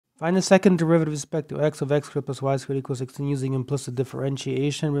Find the second derivative with respect to x of x squared plus y squared equals 16 using implicit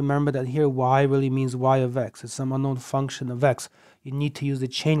differentiation. Remember that here y really means y of x. It's some unknown function of x. You need to use the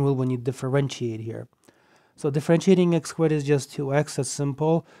chain rule when you differentiate here. So differentiating x squared is just 2x. That's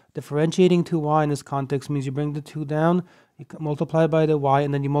simple. Differentiating 2y in this context means you bring the 2 down, you multiply by the y,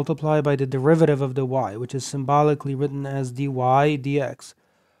 and then you multiply by the derivative of the y, which is symbolically written as dy dx.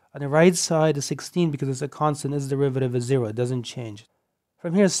 On the right side, the 16, because it's a constant, its derivative is 0. It doesn't change.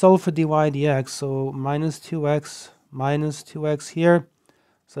 From here, solve for dy dx, so minus 2x here.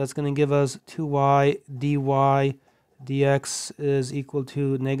 So that's going to give us 2y dy dx is equal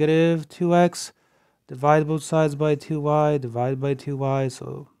to negative 2x. Divide both sides by 2y, divide by 2y,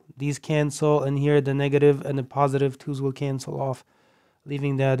 so these cancel, and here the negative and the positive 2's will cancel off,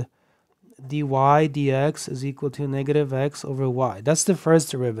 leaving that dy dx is equal to negative x over y. That's the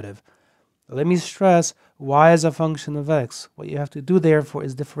first derivative. Let me stress, y is a function of x. What you have to do therefore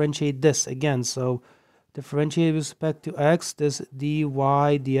is differentiate this again. So differentiate with respect to x, this dy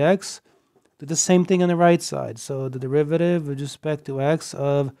dx. Do the same thing on the right side. So the derivative with respect to x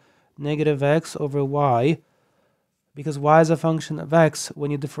of negative x over y. Because y is a function of x,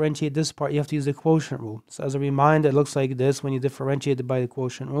 when you differentiate this part, you have to use the quotient rule. So as a reminder, it looks like this when you differentiate it by the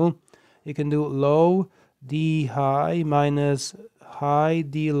quotient rule. You can do low d high minus high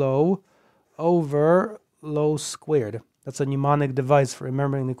d low over low squared. That's a mnemonic device for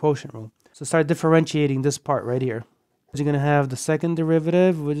remembering the quotient rule. So start differentiating this part right here. You're going to have the second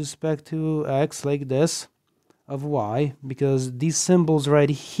derivative with respect to x like this of y, because these symbols right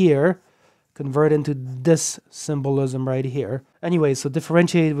here convert into this symbolism right here. Anyway, so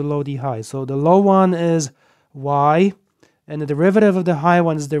differentiate with low d high. So the low one is y, and the derivative of the high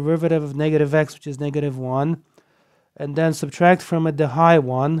one is the derivative of negative x, which is negative 1. And then subtract from it the high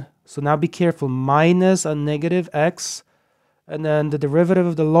one. So now be careful, minus a negative x. And then the derivative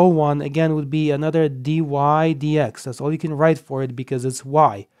of the low one, again, would be another dy dx. That's all you can write for it because it's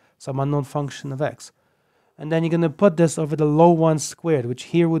y, some unknown function of x. And then you're going to put this over the low one squared, which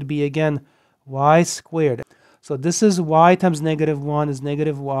here would be, again, y squared. So this is y times negative 1 is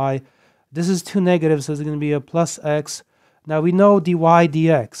negative y. This is 2 negatives, so it's going to be a plus x. Now we know dy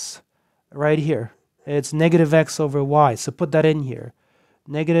dx right here. It's negative x over y, so put that in here.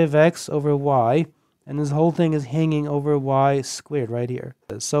 Negative x over y, and this whole thing is hanging over y squared right here.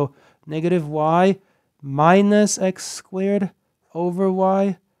 So negative y minus x squared over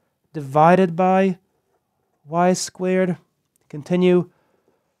y divided by y squared. Continue.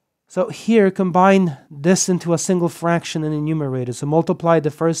 So here, combine this into a single fraction in the numerator. So multiply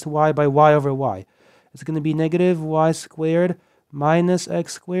the first y by y over y. It's going to be negative y squared minus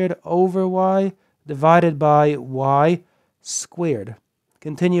x squared over y divided by y squared.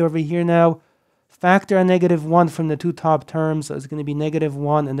 Continue over here now. Factor a negative 1 from the two top terms. So it's going to be negative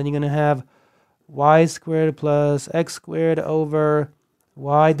 1, and then you're going to have y squared plus x squared over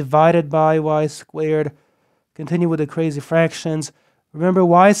y divided by y squared. Continue with the crazy fractions. Remember,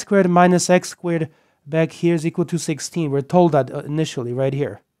 y squared minus x squared back here is equal to 16. We're told that initially right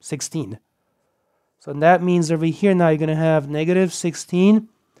here, 16. So that means over here now you're going to have negative 16,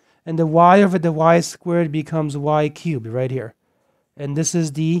 and the y over the y squared becomes y cubed right here. And this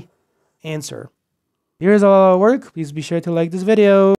is the answer. Here's all our work. Please be sure to like this video.